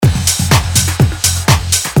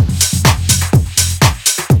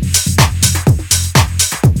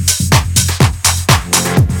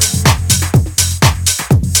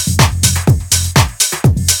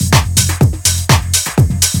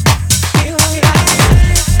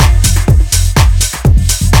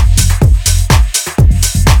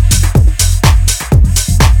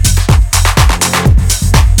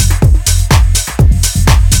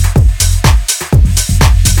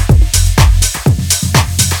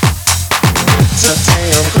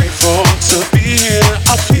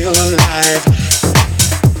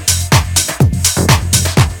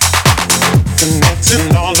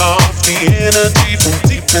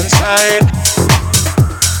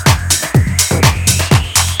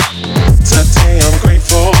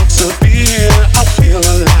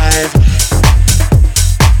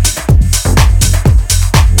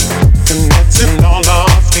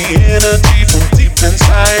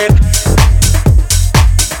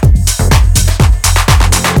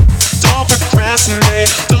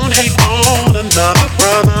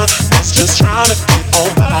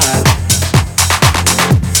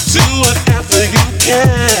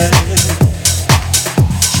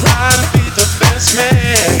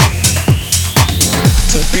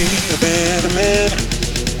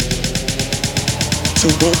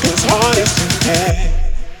work as hard as you can.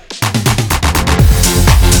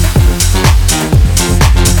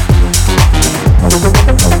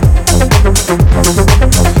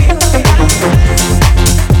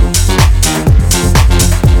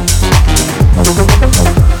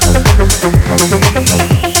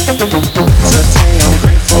 Today I'm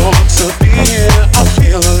grateful to be here, I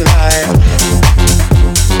feel alive.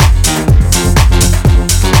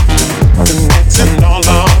 Connecting all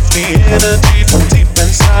of the energy from deep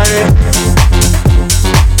inside.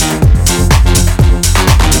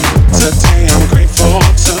 Today I'm grateful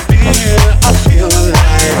to be here, I feel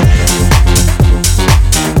alive.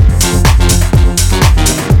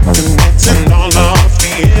 Connecting all of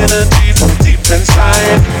the energy from deep inside.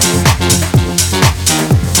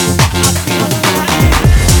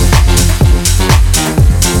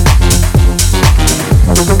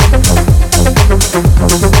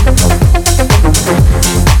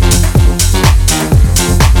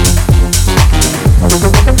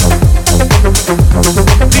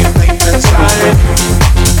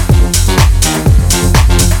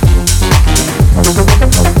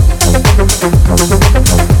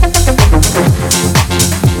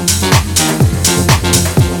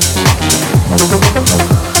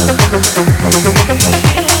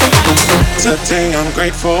 Today I'm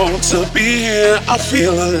grateful to be here, I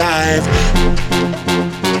feel alive.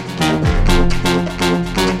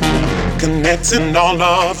 Connecting all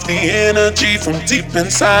of the energy from deep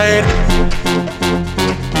inside.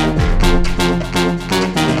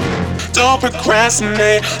 Don't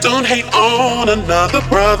procrastinate, don't hate on another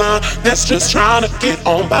brother that's just trying to get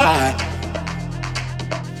on by.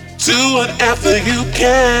 Do whatever you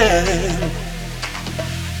can,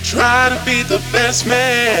 try to be the best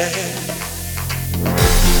man.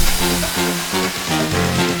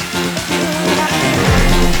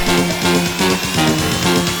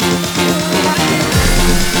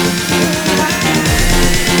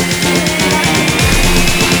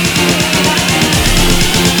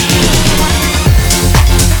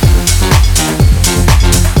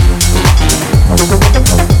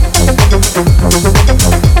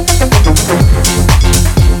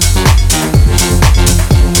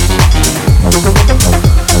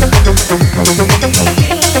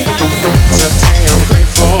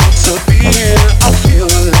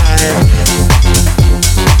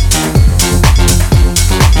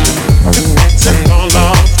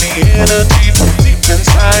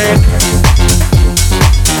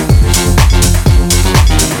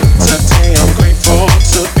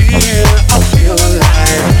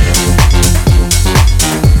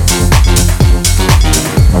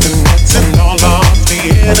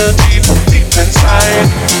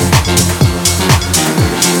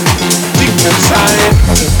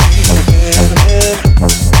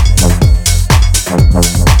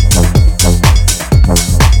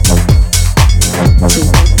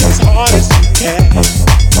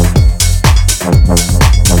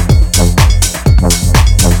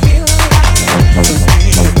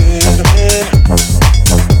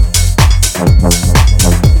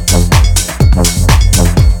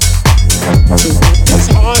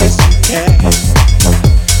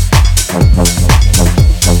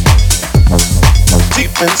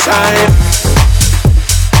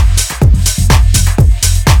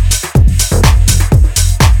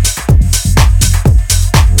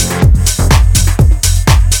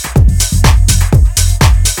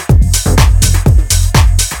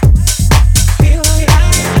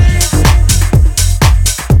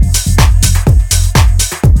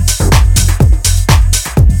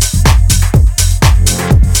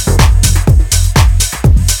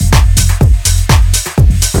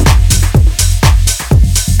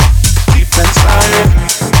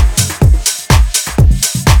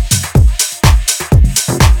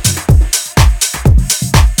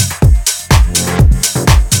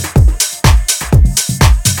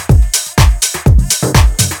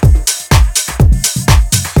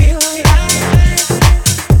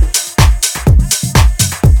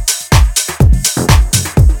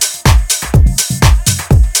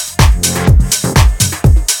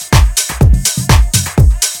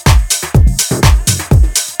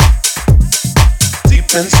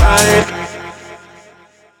 Inside.